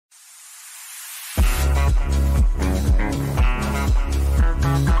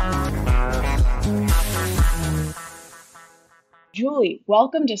Julie,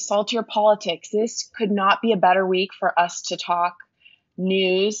 welcome to Saltier Politics. This could not be a better week for us to talk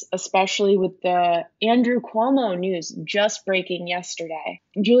news, especially with the Andrew Cuomo news just breaking yesterday.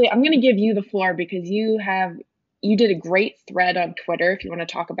 Julie, I'm going to give you the floor because you did a great thread on Twitter if you want to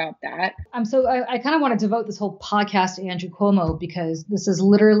talk about that. I kind of want to devote this whole podcast to Andrew Cuomo because this is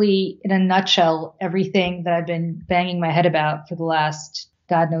literally, in a nutshell, everything that I've been banging my head about for the last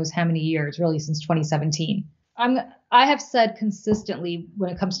God knows how many years, really since 2017. I have said consistently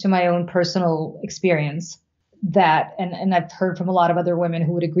when it comes to my own personal experience that, and I've heard from a lot of other women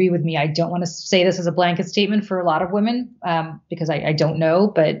who would agree with me. I don't want to say this as a blanket statement for a lot of women because I don't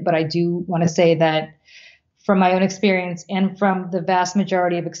know, but I do want to say that from my own experience and from the vast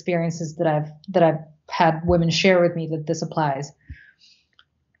majority of experiences that I've had women share with me that this applies.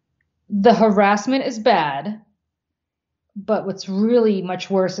 The harassment is bad, but what's really much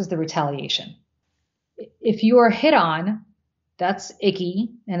worse is the retaliation. If you are hit on, that's icky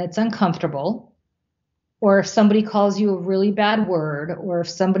and it's uncomfortable. Or if somebody calls you a really bad word, or if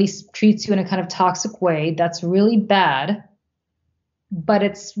somebody treats you in a kind of toxic way, that's really bad. But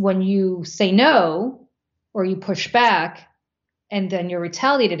it's when you say no, or you push back, and then you're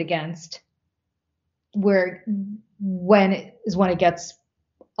retaliated against, when it gets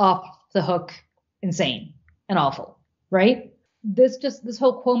off the hook, insane and awful, right? This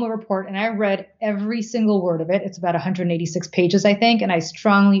whole Cuomo report, and I read every single word of it. It's about 186 pages, I think. And I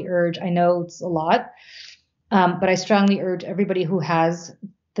strongly urge, I know it's a lot, but I strongly urge everybody who has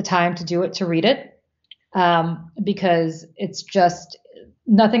the time to do it to read it, because it's just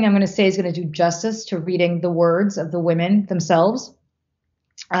nothing I'm going to say is going to do justice to reading the words of the women themselves.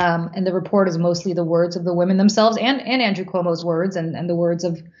 And the report is mostly the words of the women themselves and Andrew Cuomo's words and the words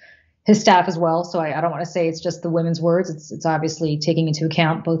of his staff as well. So I don't want to say it's just the women's words. It's obviously taking into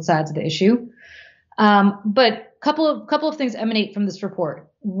account both sides of the issue. But couple of things emanate from this report.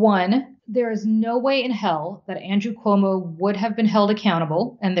 One, there is no way in hell that Andrew Cuomo would have been held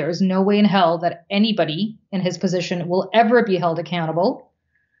accountable, and there is no way in hell that anybody in his position will ever be held accountable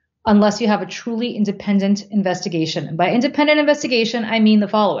unless you have a truly independent investigation. And by independent investigation, I mean the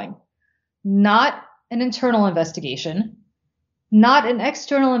following: not an internal investigation, not an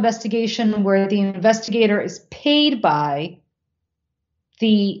external investigation where the investigator is paid by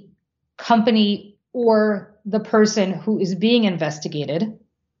the company or the person who is being investigated,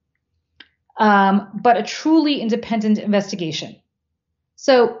 but a truly independent investigation.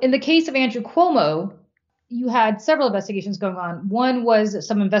 So in the case of Andrew Cuomo, you had several investigations going on. One was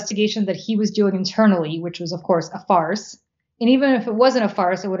some investigation that he was doing internally, which was, of course, a farce. And even if it wasn't a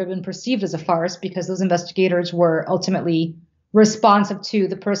farce, it would have been perceived as a farce because those investigators were ultimately responsive to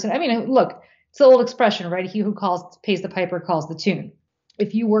the person. I mean, look, it's the old expression, right? He who pays the piper calls the tune.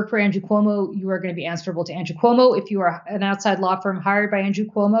 If you work for Andrew Cuomo, you are going to be answerable to Andrew Cuomo. If you are an outside law firm hired by Andrew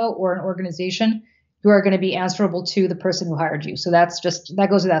Cuomo or an organization, you are going to be answerable to the person who hired you. So that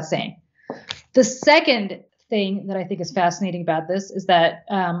goes without saying. The second thing that I think is fascinating about this is that,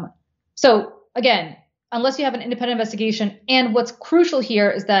 so again, unless you have an independent investigation, and what's crucial here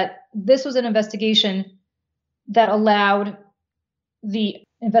is that this was an investigation that allowed the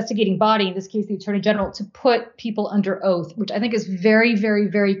investigating body, in this case, the Attorney General, to put people under oath, which I think is very, very,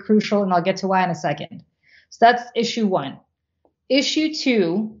 very crucial. And I'll get to why in a second. So that's issue one. Issue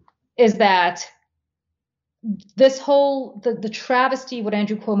two is that this whole, the travesty, what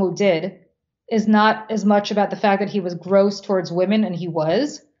Andrew Cuomo did is not as much about the fact that he was gross towards women, and he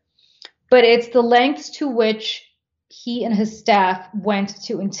was, but it's the lengths to which he and his staff went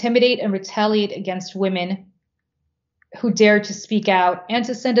to intimidate and retaliate against women who dared to speak out, and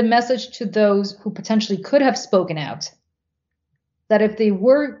to send a message to those who potentially could have spoken out, that if they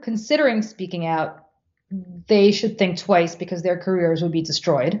were considering speaking out, they should think twice because their careers would be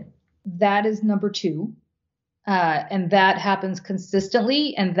destroyed. That is number two. And that happens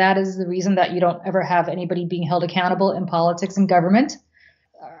consistently. And that is the reason that you don't ever have anybody being held accountable in politics and government,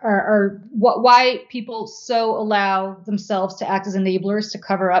 or why people so allow themselves to act as enablers to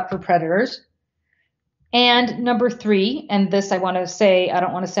cover up for predators. And number three, and this I want to say, I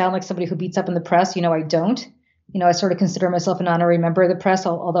don't want to sound like somebody who beats up in the press. I don't. I sort of consider myself an honorary member of the press,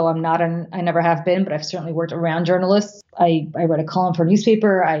 although I'm not, I never have been, but I've certainly worked around journalists. I read a column for a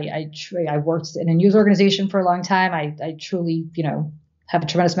newspaper. I worked in a news organization for a long time. I truly, have a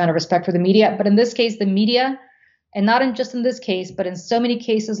tremendous amount of respect for the media. But in this case, the media, and not just in this case, but in so many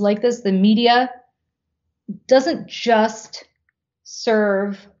cases like this, the media doesn't just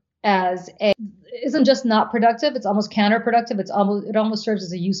serve isn't just not productive. It's almost counterproductive. It almost serves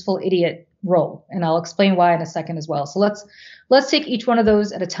as a useful idiot role. And I'll explain why in a second as well. So let's take each one of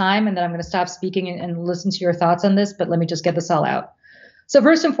those at a time, and then I'm going to stop speaking and listen to your thoughts on this, but let me just get this all out. So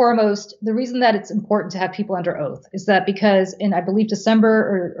first and foremost, the reason that it's important to have people under oath is that because in, I believe,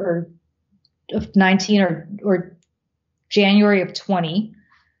 December of 19 or January of 20,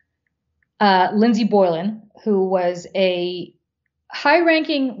 Lindsey Boylan, who was a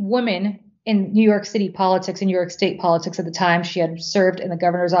high-ranking woman in New York City politics, in New York State politics at the time. She had served in the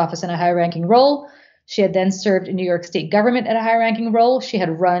governor's office in a high-ranking role. She had then served in New York State government at a high-ranking role. She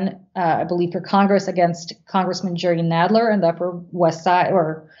had run, I believe, for Congress against Congressman Jerry Nadler in the Upper West Side,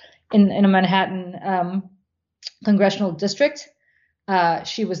 or in a Manhattan congressional district.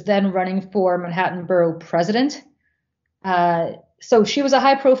 She was then running for Manhattan Borough President. So she was a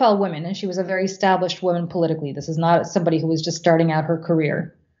high-profile woman, and she was a very established woman politically. This is not somebody who was just starting out her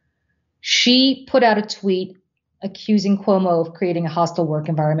career. She put out a tweet accusing Cuomo of creating a hostile work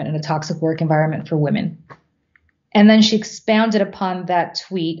environment and a toxic work environment for women. And then she expounded upon that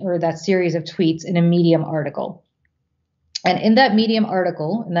tweet, or that series of tweets, in a Medium article. And in that Medium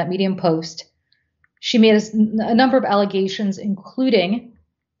article, in that Medium post, she made a number of allegations, including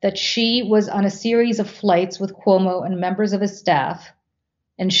that she was on a series of flights with Cuomo and members of his staff.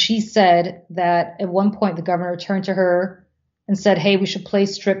 And she said that at one point the governor turned to her and said, hey, we should play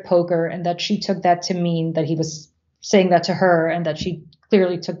strip poker, and that she took that to mean that he was saying that to her, and that she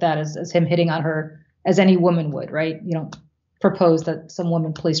clearly took that as him hitting on her, as any woman would, right? You don't propose that some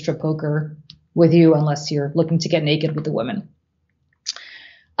woman play strip poker with you unless you're looking to get naked with the woman.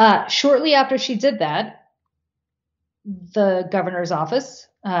 Shortly after she did that, the governor's office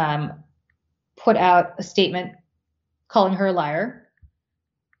put out a statement calling her a liar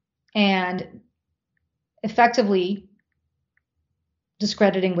and effectively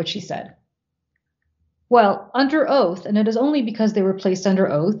discrediting what she said. Well, under oath, and it is only because they were placed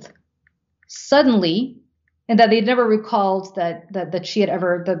under oath, suddenly, and that they'd never recalled that she had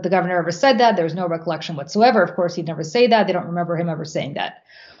ever, that the governor ever said that. There was no recollection whatsoever. Of course, he'd never say that. They don't remember him ever saying that.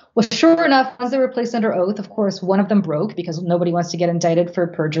 Well, sure enough, once they were placed under oath, of course, one of them broke because nobody wants to get indicted for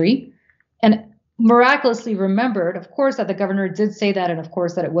perjury, and miraculously remembered, of course, that the governor did say that, and of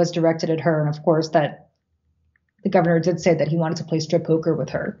course that it was directed at her, and of course that the governor did say that he wanted to play strip poker with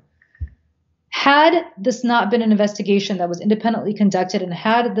her. Had this not been an investigation that was independently conducted, and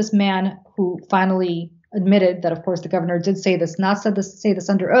had this man who finally admitted that, of course, the governor did say this, not say this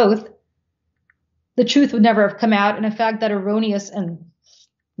under oath, the truth would never have come out. And in fact, that erroneous, and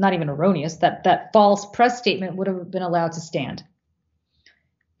not even erroneous, that false press statement would have been allowed to stand.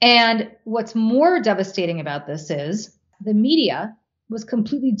 And what's more devastating about this is the media was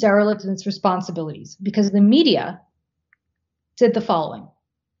completely derelict in its responsibilities, because the media did the following.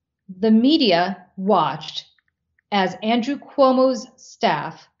 The media watched as Andrew Cuomo's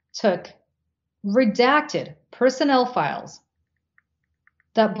staff took redacted personnel files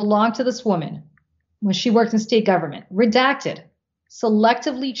that belonged to this woman when she worked in state government, redacted,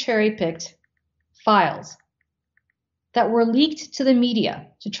 selectively cherry-picked files that were leaked to the media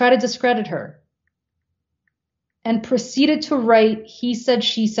to try to discredit her, and proceeded to write he said,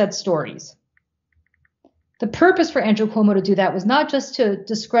 she said stories. The purpose for Andrew Cuomo to do that was not just to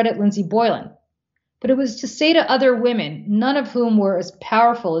discredit Lindsey Boylan, but it was to say to other women, none of whom were as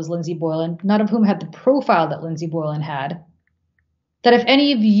powerful as Lindsey Boylan, none of whom had the profile that Lindsey Boylan had, that if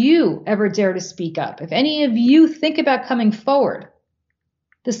any of you ever dare to speak up, if any of you think about coming forward,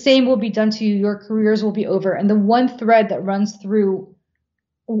 the same will be done to you. Your careers will be over. And the one thread that runs through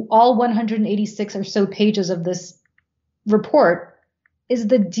all 186 or so pages of this report is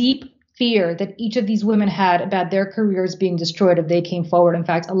the deep fear that each of these women had about their careers being destroyed if they came forward. In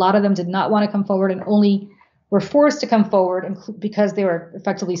fact, a lot of them did not want to come forward and only were forced to come forward because they were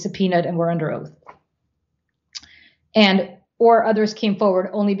effectively subpoenaed and were under oath. Or others came forward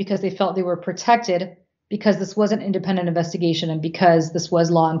only because they felt they were protected, because this was an independent investigation and because this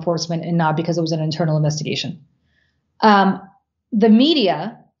was law enforcement and not because it was an internal investigation. The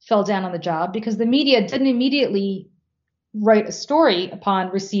media fell down on the job because the media didn't immediately write a story upon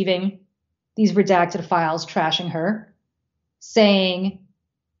receiving these redacted files trashing her, saying,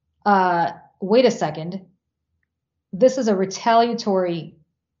 wait a second, this is a retaliatory,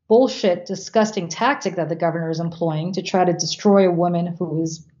 bullshit, disgusting tactic that the governor is employing to try to destroy a woman who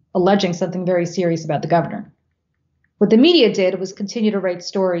is alleging something very serious about the governor. What the media did was continue to write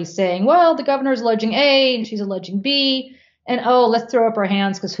stories saying, well, the governor's alleging A and she's alleging B, and oh, let's throw up our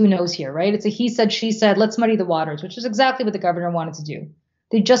hands because who knows here, right? It's a he said, she said, let's muddy the waters, which is exactly what the governor wanted to do.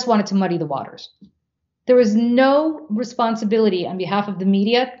 They just wanted to muddy the waters. There was no responsibility on behalf of the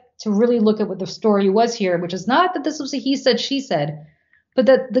media to really look at what the story was here, which is not that this was a he said, she said, but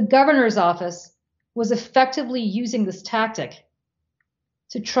that the governor's office was effectively using this tactic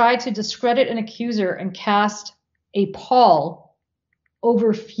to try to discredit an accuser and cast a pall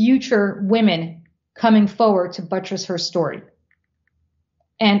over future women coming forward to buttress her story.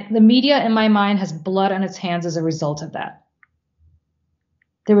 And the media, in my mind, has blood on its hands as a result of that.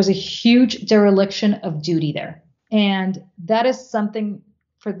 There was a huge dereliction of duty there. And that is something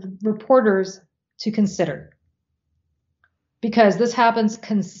for the reporters to consider. Because this happens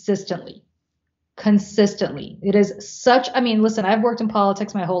consistently. Consistently. It is such, I mean, listen, I've worked in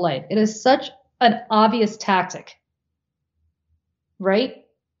politics my whole life. It is such an obvious tactic, right?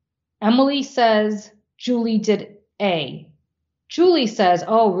 Emily says Julie did A. Julie says,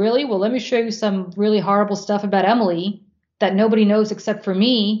 oh, really? Well, let me show you some really horrible stuff about Emily that nobody knows except for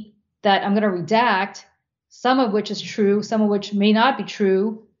me that I'm going to redact, some of which is true, some of which may not be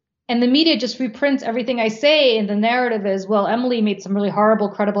true. And the media just reprints everything I say. And the narrative is, well, Emily made some really horrible,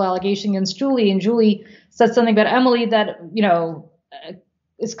 credible allegation against Julie. And Julie said something about Emily that, you know,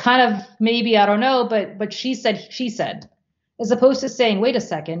 is kind of maybe, I don't know, but she said, as opposed to saying, wait a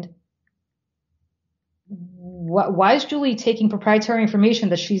second, why is Julie taking proprietary information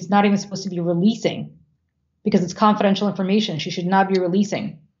that she's not even supposed to be releasing? Because it's confidential information. She should not be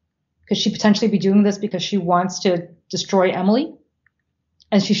releasing. Could she potentially be doing this because she wants to destroy Emily?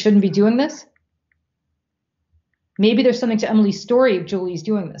 And she shouldn't be doing this? Maybe there's something to Emily's story if Julie's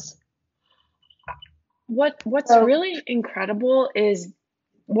doing this. What's really incredible is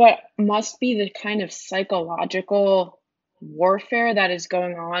what must be the kind of psychological warfare that is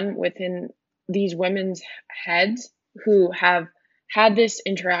going on within these women's heads who have had this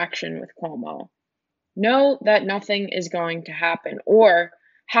interaction with Cuomo. Know that nothing is going to happen, or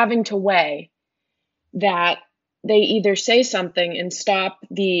having to weigh that they either say something and stop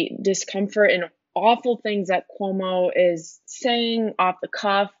the discomfort and awful things that Cuomo is saying off the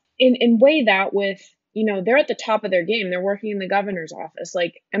cuff, and weigh that with, you know, they're at the top of their game. They're working in the governor's office.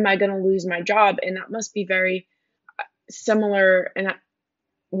 Like, am I going to lose my job? And that must be very similar and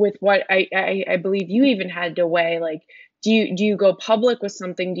with what I believe you even had to weigh. Like, do you go public with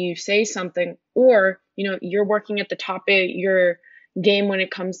something? Do you say something? Or, you know, you're working at the top of your game when it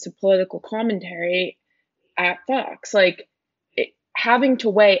comes to political commentary at Fox, like having to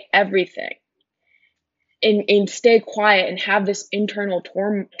weigh everything and stay quiet and have this internal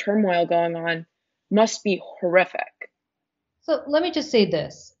turmoil going on must be horrific. So let me just say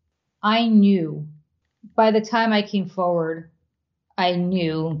this. I knew by the time I came forward, I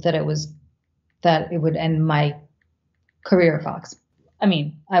knew that it would end my career at Fox. I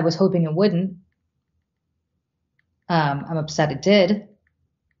mean, I was hoping it wouldn't. I'm upset it did.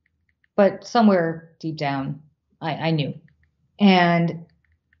 But somewhere deep down, I knew.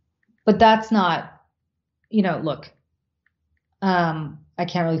 But that's not, you know, look, I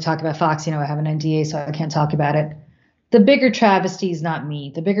can't really talk about Fox. You know, I have an NDA, so I can't talk about it. The bigger travesty is not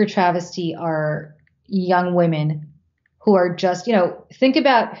me. The bigger travesty are young women who are just, you know, think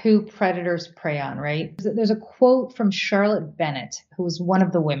about who predators prey on, right? There's a quote from Charlotte Bennett, who was one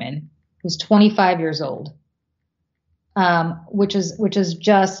of the women, who's 25 years old. Which is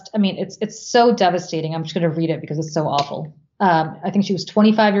just, I mean, it's so devastating. I'm just going to read it because it's so awful. I think she was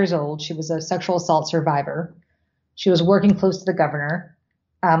 25 years old. She was a sexual assault survivor. She was working close to the governor.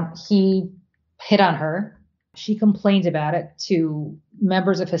 He hit on her. She complained about it to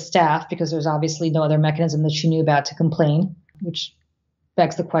members of his staff because there's obviously no other mechanism that she knew about to complain, which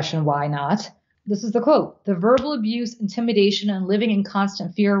begs the question, why not? This is the quote. The verbal abuse, intimidation, and living in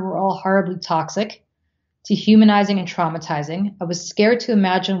constant fear were all horribly toxic, dehumanizing and traumatizing. I was scared to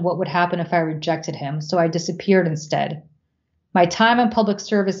imagine what would happen if I rejected him, so I disappeared instead. My time in public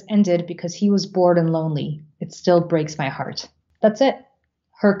service ended because he was bored and lonely. It still breaks my heart. That's it.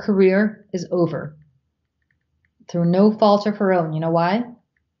 Her career is over. Through no fault of her own. You know why?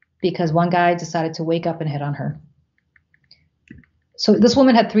 Because one guy decided to wake up and hit on her. So this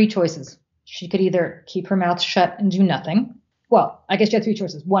woman had three choices. She could either keep her mouth shut and do nothing. Well, I guess she had three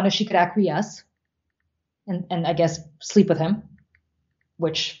choices. One is she could acquiesce and I guess sleep with him,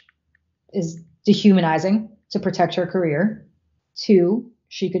 which is dehumanizing to protect her career. Two,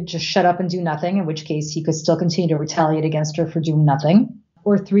 she could just shut up and do nothing, in which case he could still continue to retaliate against her for doing nothing.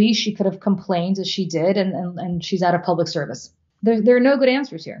 Or three, she could have complained as she did, and she's out of public service. There are no good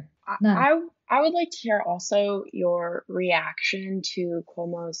answers here. None. I would like to hear also your reaction to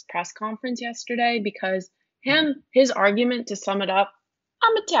Cuomo's press conference yesterday, because his argument, to sum it up,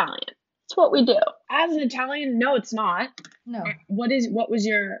 I'm Italian. It's what we do. As an Italian, no, it's not. No. What was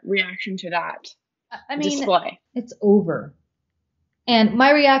your reaction to that display? It's over. And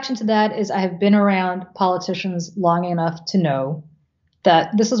my reaction to that is I have been around politicians long enough to know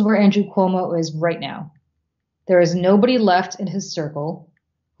that this is where Andrew Cuomo is right now. There is nobody left in his circle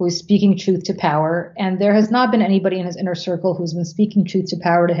who is speaking truth to power, and there has not been anybody in his inner circle who's been speaking truth to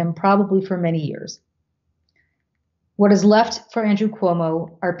power to him probably for many years. What is left for Andrew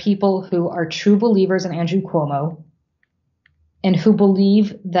Cuomo are people who are true believers in Andrew Cuomo and who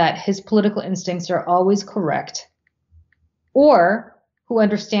believe that his political instincts are always correct, or who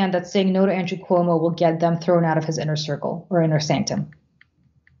understand that saying no to Andrew Cuomo will get them thrown out of his inner circle or inner sanctum.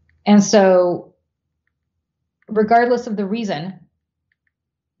 And so, regardless of the reason,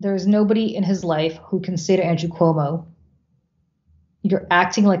 there is nobody in his life who can say to Andrew Cuomo, "You're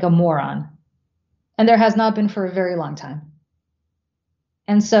acting like a moron." And there has not been for a very long time.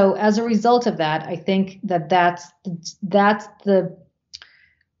 And so as a result of that, I think that that's the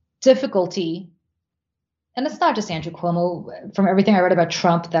difficulty. And it's not just Andrew Cuomo. From everything I read about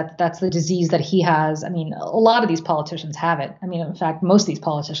Trump, that's the disease that he has. I mean, a lot of these politicians have it. I mean, in fact, most of these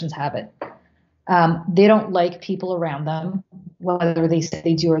politicians have it. They don't like people around them, whether they say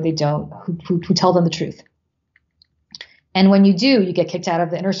they do or they don't, who tell them the truth. And when you do, you get kicked out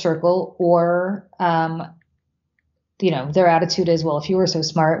of the inner circle, or, their attitude is, well, if you were so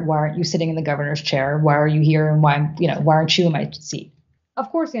smart, why aren't you sitting in the governor's chair? Why are you here? And why aren't you in my seat? Of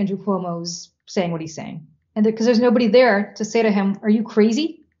course, Andrew Cuomo's saying what he's saying. And because there's nobody there to say to him, are you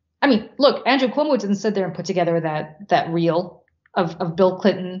crazy? I mean, look, Andrew Cuomo didn't sit there and put together that reel of Bill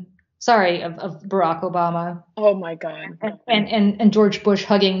Clinton, of Barack Obama. Oh my God. And George Bush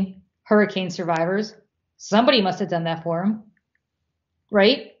hugging hurricane survivors. Somebody must have done that for him,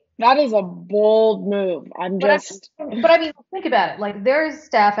 right? That is a bold move. But I mean, think about it. Like, there's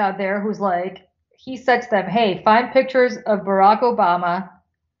staff out there who's like, he said to them, hey, find pictures of Barack Obama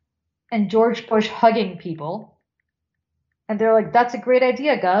and George Bush hugging people. And they're like, that's a great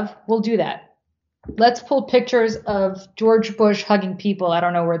idea, Gov. We'll do that. Let's pull pictures of George Bush hugging people. I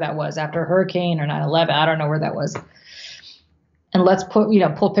don't know where that was, after a hurricane or 9/11. I don't know where that was. And let's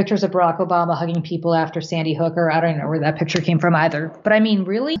pull pictures of Barack Obama hugging people after Sandy Hook, or I don't know where that picture came from either. But I mean,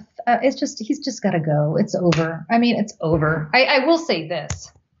 really, he's just got to go. It's over. I mean, it's over. I will say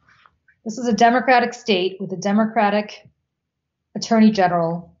this. This is a Democratic state with a Democratic attorney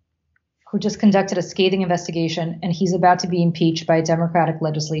general who just conducted a scathing investigation, and he's about to be impeached by a Democratic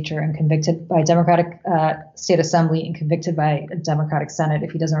legislature and convicted by a Democratic state assembly and convicted by a Democratic Senate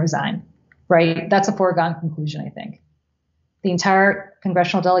if he doesn't resign. Right? That's a foregone conclusion, I think. The entire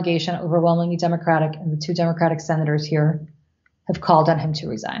congressional delegation, overwhelmingly Democratic, and the two Democratic senators here have called on him to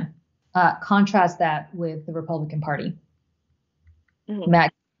resign. Contrast that with the Republican Party. Mm-hmm.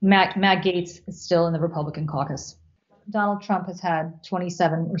 Matt Gaetz is still in the Republican caucus. Donald Trump has had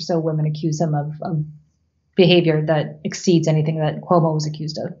 27 or so women accuse him of behavior that exceeds anything that Cuomo was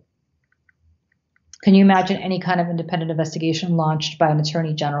accused of. Can you imagine any kind of independent investigation launched by an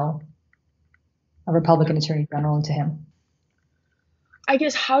attorney general, a Republican attorney general, into him? I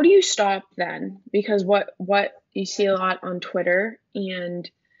guess, how do you stop then? Because what you see a lot on Twitter and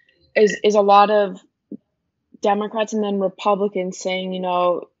is a lot of Democrats and then Republicans saying,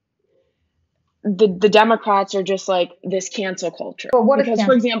 the Democrats are just like this cancel culture. Because,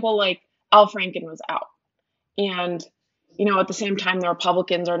 for example, like Al Franken was out, and at the same time the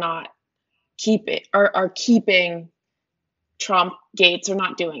Republicans are not keeping Trump, Gaetz, are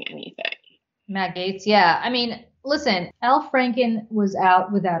not doing anything. Matt Gaetz, yeah. I mean, listen, Al Franken was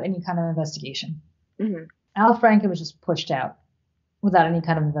out without any kind of investigation. Mm-hmm. Al Franken was just pushed out without any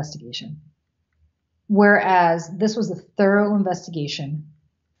kind of investigation. Whereas this was a thorough investigation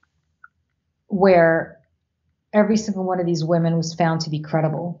where every single one of these women was found to be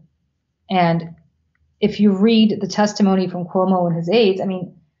credible. And if you read the testimony from Cuomo and his aides, I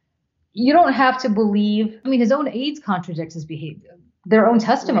mean, you don't have to believe, his own aides contradict his behavior, their own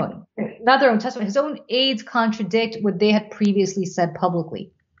testimony. Right. Not their own testimony. His own aides contradict what they had previously said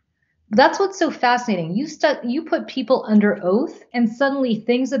publicly. That's what's so fascinating. You put people under oath, and suddenly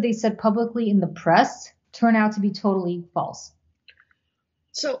things that they said publicly in the press turn out to be totally false.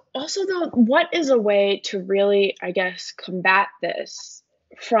 So also, though, what is a way to really, I guess, combat this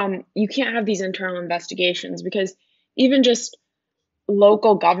you can't have these internal investigations, because even just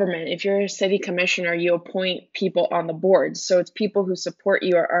local government, if you're a city commissioner, you appoint people on the boards. So it's people who support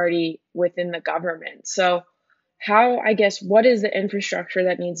you are already within the government. So what is the infrastructure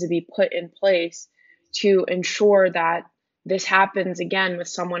that needs to be put in place to ensure that this happens again with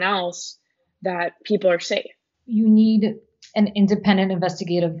someone else, that people are safe? You need an independent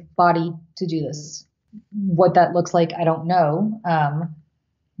investigative body to do this. What that looks like, I don't know.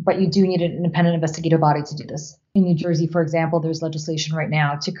 but you do need an independent investigative body to do this. In New Jersey, for example, there's legislation right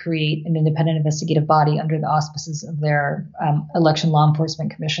now to create an independent investigative body under the auspices of their Election Law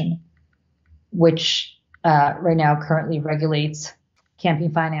Enforcement Commission, which right now currently regulates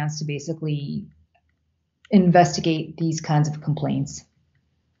campaign finance to basically investigate these kinds of complaints.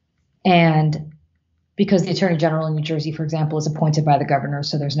 And because the Attorney General in New Jersey, for example, is appointed by the governor,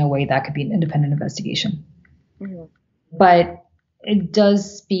 so there's no way that could be an independent investigation. Mm-hmm. But it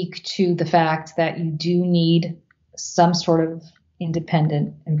does speak to the fact that you do need some sort of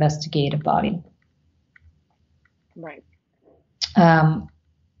independent investigative body. Right. And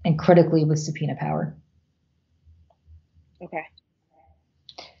critically with subpoena power. Okay.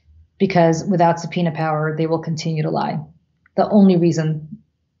 Because without subpoena power, they will continue to lie. The only reason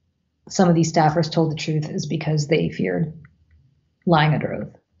some of these staffers told the truth is because they feared lying under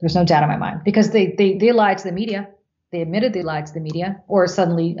oath. There's no doubt in my mind. Because they lied to the media. They admitted they lied to the media. Or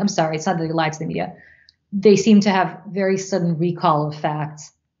suddenly, I'm sorry, it's not that they lied to the media. They seem to have very sudden recall of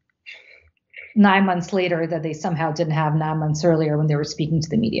facts 9 months later that they somehow didn't have 9 months earlier when they were speaking to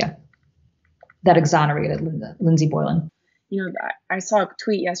the media. That exonerated Lindsey Boylan. You know, I saw a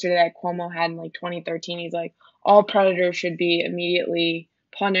tweet yesterday that Cuomo had in like 2013. He's like, all predators should be immediately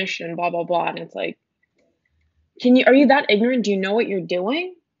punished and blah, blah, blah. And it's like, are you that ignorant? Do you know what you're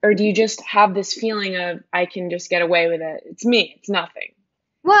doing? Or do you just have this feeling of, I can just get away with it? It's me. It's nothing.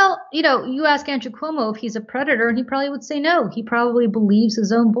 Well, you know, you ask Andrew Cuomo if he's a predator, and he probably would say no. He probably believes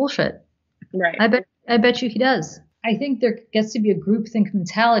his own bullshit. Right. I bet you he does. I think there gets to be a groupthink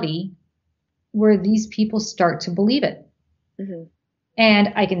mentality where these people start to believe it. Mm-hmm.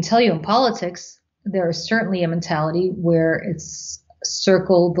 And I can tell you in politics, there is certainly a mentality where it's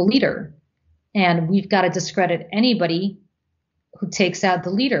circle the leader. And we've got to discredit anybody who takes out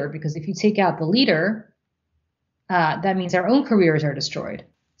the leader, because if you take out the leader, that means our own careers are destroyed.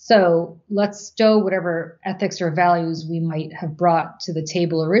 So let's stow whatever ethics or values we might have brought to the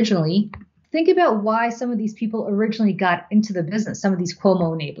table originally. Think about why some of these people originally got into the business, some of these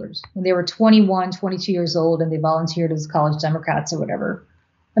Cuomo enablers, when they were 21, 22 years old and they volunteered as college Democrats or whatever.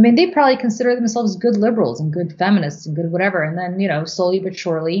 I mean, they probably consider themselves good liberals and good feminists and good whatever. And then, you know, slowly but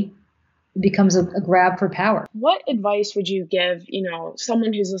surely it becomes a grab for power. What advice would you give, you know,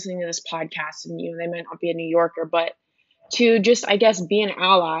 someone who's listening to this podcast and, you know, they might not be a New Yorker, but to just, I guess, be an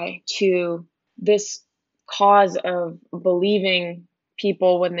ally to this cause of believing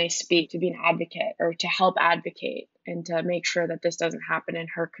people when they speak, to be an advocate or to help advocate and to make sure that this doesn't happen in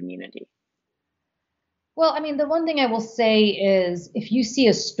her community? Well, I mean, the one thing I will say is if you see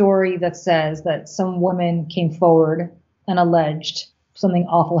a story that says that some woman came forward and alleged something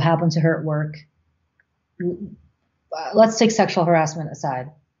awful happened to her at work, let's take sexual harassment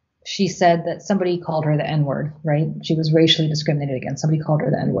aside. She said that somebody called her the N-word, right? She was racially discriminated against. Somebody called her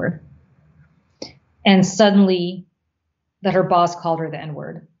the N-word. And suddenly that her boss called her the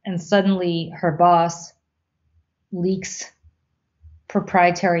N-word. And suddenly her boss leaks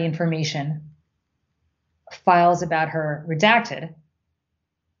proprietary information, files about her redacted,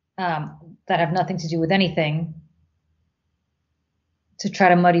 that have nothing to do with anything, to try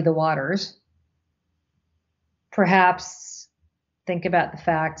to muddy the waters. Perhaps think about the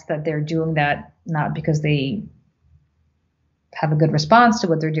fact that they're doing that not because they have a good response to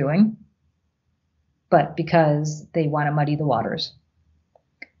what they're doing, but because they want to muddy the waters.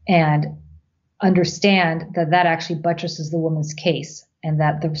 And understand that that actually buttresses the woman's case, and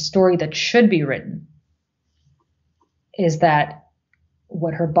that the story that should be written is that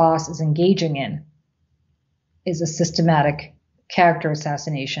what her boss is engaging in is a systematic character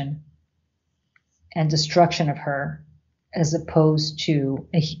assassination and destruction of her, as opposed to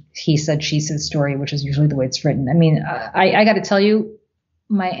a he said, she said story, which is usually the way it's written. I mean, I got to tell you,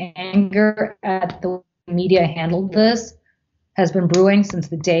 my anger at the media handled this has been brewing since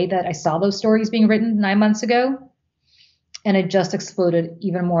the day that I saw those stories being written 9 months ago. And it just exploded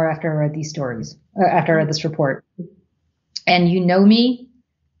even more after I read these stories, after I read this report. And you know me,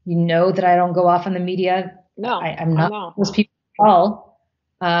 you know that I don't go off on the media. No, I'm not those people at all.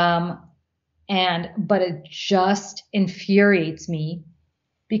 But it just infuriates me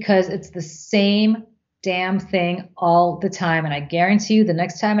because it's the same damn thing all the time. And I guarantee you the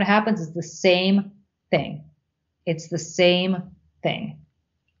next time it happens, it's the same thing. It's the same thing.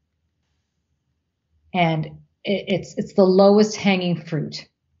 And it's the lowest hanging fruit.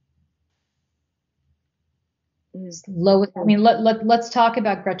 It's lowest. I mean, let's talk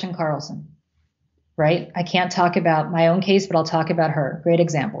about Gretchen Carlson, right? I can't talk about my own case, but I'll talk about her. Great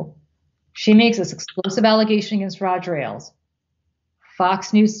example. She makes this explosive allegation against Roger Ailes,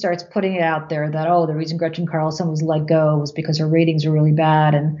 Fox News starts putting it out there that, oh, the reason Gretchen Carlson was let go was because her ratings were really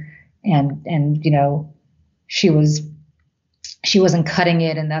bad, and you know, she wasn't cutting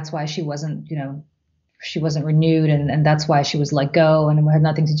it, and that's why she wasn't, you know, she wasn't renewed, and that's why she was let go, and it had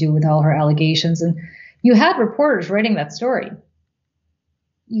nothing to do with all her allegations. And you had reporters writing that story.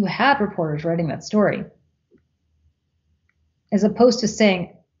 As opposed to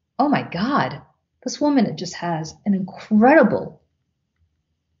saying, oh my God, this woman just has an incredible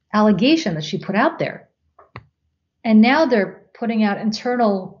allegation that she put out there. And now they're putting out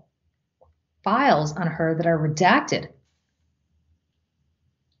internal files on her that are redacted.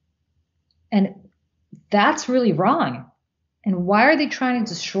 And that's really wrong. And why are they trying to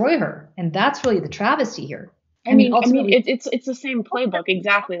destroy her? And that's really the travesty here. I mean, it's the same playbook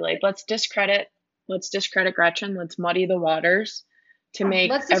exactly. Like, let's discredit Gretchen. Let's muddy the waters to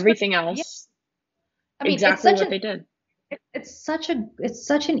make everything else exactly what they did. It's such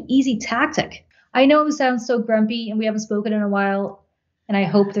an easy tactic. I know it sounds so grumpy, and we haven't spoken in a while, and I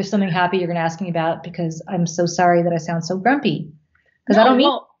hope there's something happy you're going to ask me about, because I'm so sorry that I sound so grumpy. Because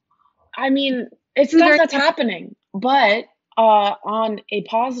I mean, it's stuff that's happening. But on a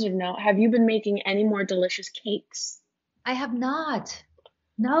positive note, have you been making any more delicious cakes? I have not.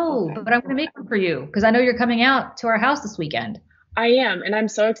 No, okay. But I'm going to make them for you, because I know you're coming out to our house this weekend. I am, and I'm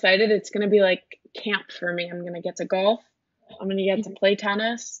so excited. It's going to be like camp for me. I'm going to get to golf. I'm going to get to play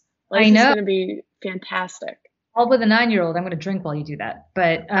tennis. Like, it's going to be fantastic. All with a 9-year-old. I'm going to drink while you do that.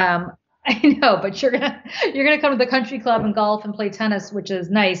 But I know, but you're gonna come to the country club and golf and play tennis, which is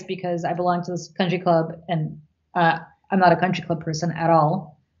nice because I belong to this country club, and I'm not a country club person at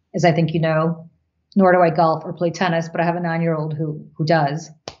all, as I think you know. Nor do I golf or play tennis, but I have a 9-year-old who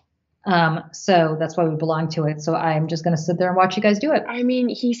does. So that's why we belong to it. So I'm just going to sit there and watch you guys do it. I mean,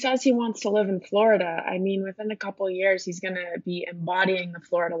 he says he wants to live in Florida. I mean, within a couple of years, he's going to be embodying the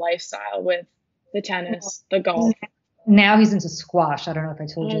Florida lifestyle with the tennis, the golf. Now he's into squash. I don't know if I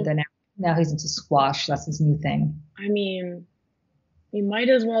told you that now he's into squash. That's his new thing. I mean, he might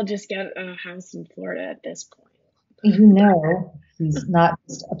as well just get a house in Florida at this point. You know, he's not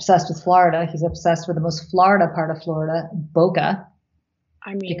just obsessed with Florida. He's obsessed with the most Florida part of Florida, Boca.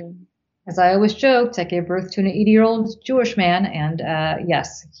 I mean, as I always joked, I gave birth to an 80-year-old Jewish man, and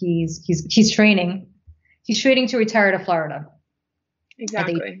yes, he's training. He's training to retire to Florida.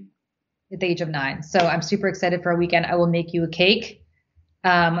 Exactly. At the age of 9. So I'm super excited for our weekend. I will make you a cake,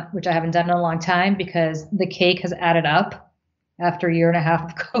 which I haven't done in a long time, because the cake has added up. After a year and a half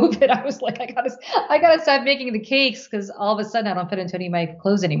of COVID, I was like, I gotta stop making the cakes, because all of a sudden I don't fit into any of my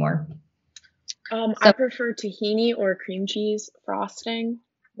clothes anymore. I prefer tahini or cream cheese frosting.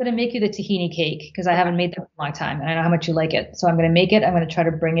 I'm going to make you the tahini cake, because I haven't made that in a long time, and I know how much you like it. So I'm going to make it. I'm going to try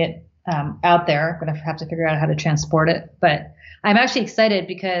to bring it out there. I'm going to have to figure out how to transport it. But I'm actually excited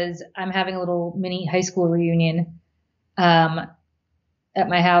because I'm having a little mini high school reunion at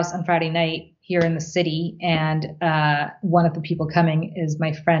my house on Friday night here in the city. And one of the people coming is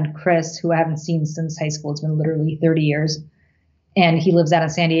my friend Chris, who I haven't seen since high school. It's been literally 30 years. And he lives out in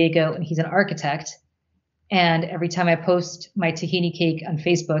San Diego, and he's an architect. And every time I post my tahini cake on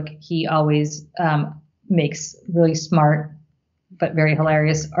Facebook, he always makes really smart but very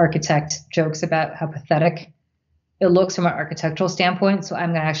hilarious architect jokes about how pathetic it looks from an architectural standpoint. So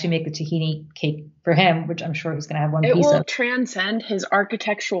I'm going to actually make the tahini cake for him, which I'm sure he's going to have one piece of. It will transcend his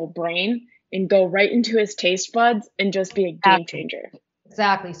architectural brain and go right into his taste buds and just be a game changer.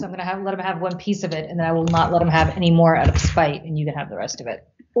 Exactly. So I'm going to let him have one piece of it, and then I will not let him have any more out of spite, and you can have the rest of it.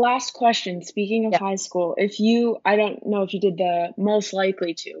 Last question. Speaking of high school, I don't know if you did the most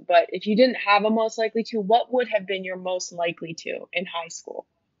likely to, but if you didn't have a most likely to, what would have been your most likely to in high school?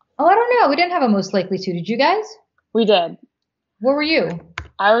 Oh, I don't know. We didn't have a most likely to. Did you guys? We did. What were you?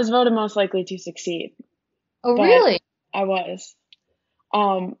 I was voted most likely to succeed. Oh, really? I was.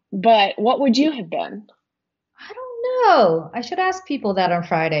 But what would you have been? I don't know. I should ask people that on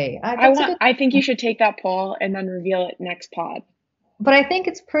Friday. I think you should take that poll and then reveal it next pod. But I think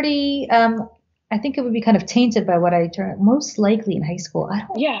it's pretty, I think it would be kind of tainted by what I turned most likely in high school. I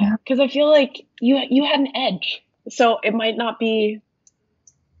don't know. Because I feel like you had an edge. So it might not be.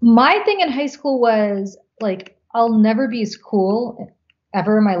 My thing in high school was like, I'll never be as cool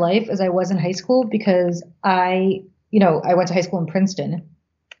ever in my life as I was in high school, because I went to high school in Princeton,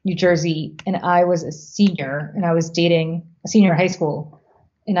 New Jersey, and I was a senior, and I was dating a senior in high school,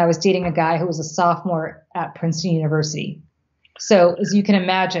 and I was dating a guy who was a sophomore at Princeton University. So as you can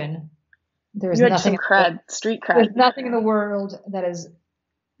imagine, there's nothing street cred. There's nothing in the world that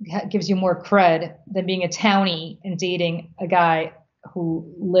gives you more cred than being a townie and dating a guy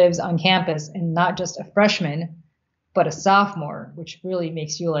who lives on campus, and not just a freshman, but a sophomore, which really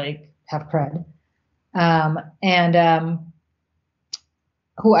makes you like have cred.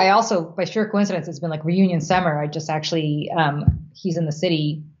 Who I also, by sheer coincidence, it's been like reunion summer. I just actually, he's in the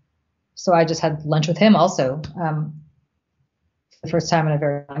city. So I just had lunch with him also. The first time in a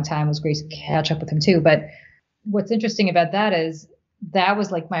very long time. It was great to catch up with him too. But what's interesting about that is that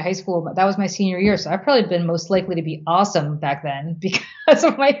was like my high school, that was my senior year. So I've probably been most likely to be awesome back then because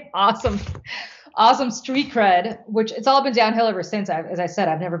of my awesome street cred, which it's all been downhill ever since. As I said,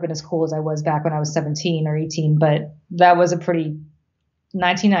 I've never been as cool as I was back when I was 17 or 18, but that was a pretty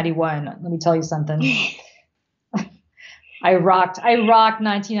 1991. Let me tell you something. I rocked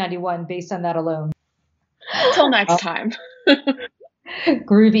 1991 based on that alone. Till next time.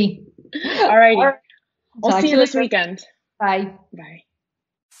 Groovy. Alrighty. We'll see you this weekend. Bye. Bye.